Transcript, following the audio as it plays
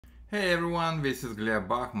Hey everyone, this is Gleb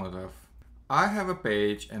Bakhmutov. I have a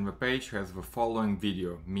page and the page has the following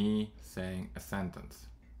video, me saying a sentence.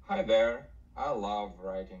 Hi there, I love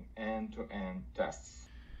writing end-to-end tests.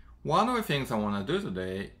 One of the things I want to do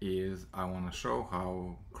today is I want to show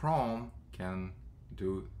how Chrome can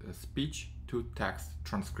do a speech-to-text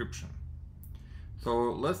transcription.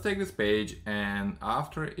 So let's take this page and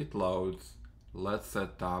after it loads, let's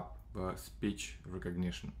set up the speech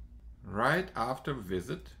recognition. Right after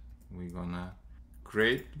visit, we're gonna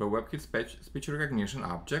create the WebKit speech recognition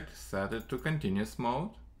object, set it to continuous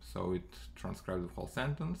mode, so it transcribes the whole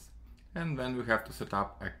sentence, and then we have to set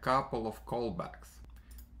up a couple of callbacks.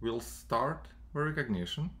 We'll start the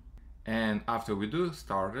recognition, and after we do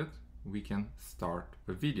start it, we can start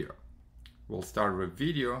the video. We'll start the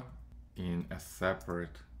video in a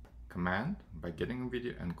separate command by getting a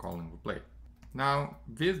video and calling the play. Now,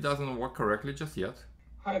 this doesn't work correctly just yet.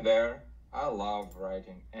 Hi there, I love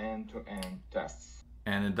writing end-to-end tests.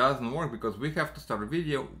 And it doesn't work because we have to start a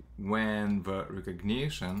video when the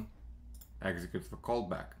recognition executes the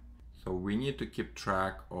callback. So we need to keep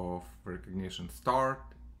track of recognition start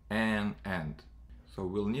and end. So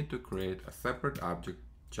we'll need to create a separate object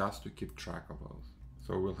just to keep track of those.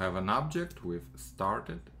 So we'll have an object with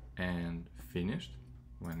started and finished.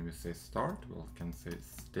 When we say start, we can say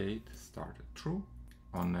state started true.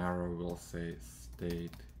 On arrow, we'll say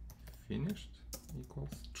state finished equals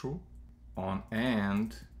true. On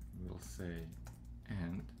end, we'll say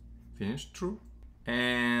end finished true.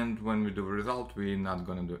 And when we do the result, we're not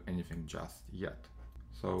going to do anything just yet.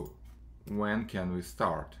 So when can we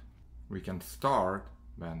start? We can start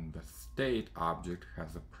when the state object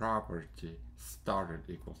has a property started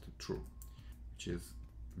equals to true, which is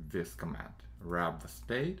this command. Wrap the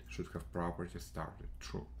state should have property started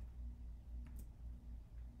true.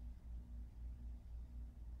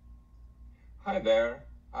 Hi there,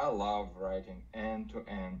 I love writing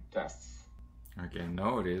end-to-end tests. Okay,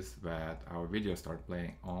 notice that our video starts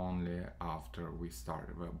playing only after we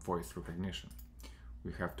start the voice recognition.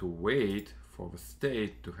 We have to wait for the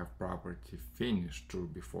state to have property finished true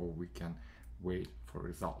before we can wait for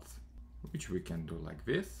results, which we can do like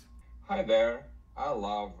this. Hi there, I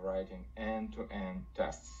love writing end-to-end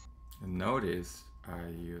tests. And notice I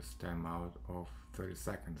use timeout of 30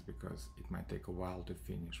 seconds because it might take a while to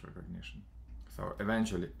finish recognition. So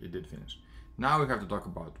eventually it did finish. Now we have to talk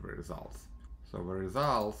about the results. So the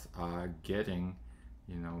results are getting,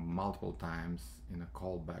 multiple times in a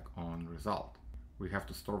callback on result. We have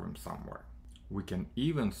to store them somewhere. We can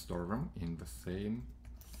even store them in the same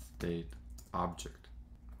state object,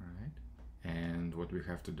 right? And what we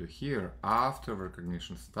have to do here, after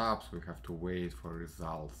recognition stops, we have to wait for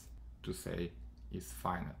results to say is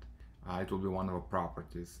finite. It will be one of the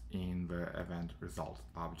properties in the event results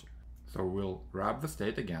object. So we'll wrap the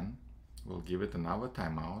state again, we'll give it another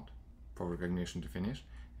timeout for recognition to finish,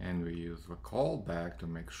 and we use the callback to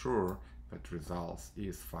make sure that results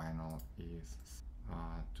is final is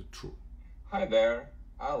to true. Hi there,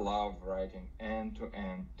 I love writing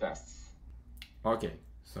end-to-end tests. Okay,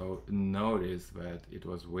 so notice that it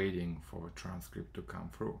was waiting for the transcript to come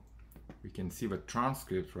through. We can see the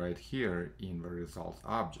transcript right here in the results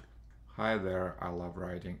object. Hi there, I love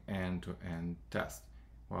writing end-to-end test.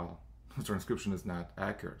 Well, the transcription is not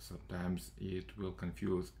accurate. Sometimes it will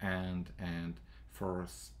confuse and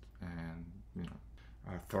first and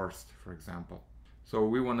thirst, for example. So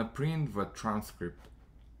we want to print the transcript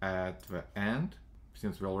at the end.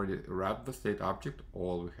 Since we already wrapped the state object,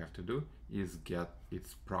 all we have to do is get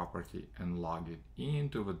its property and log it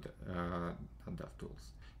into the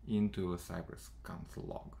DevTools, into the Cypress console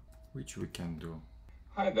log, which we can do.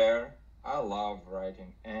 Hi there, I love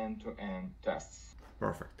writing end-to-end tests.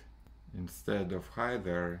 Perfect. Instead of hi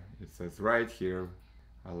there, it says right here,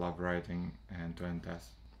 I love writing end-to-end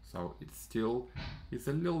tests. So it's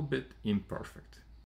a little bit imperfect.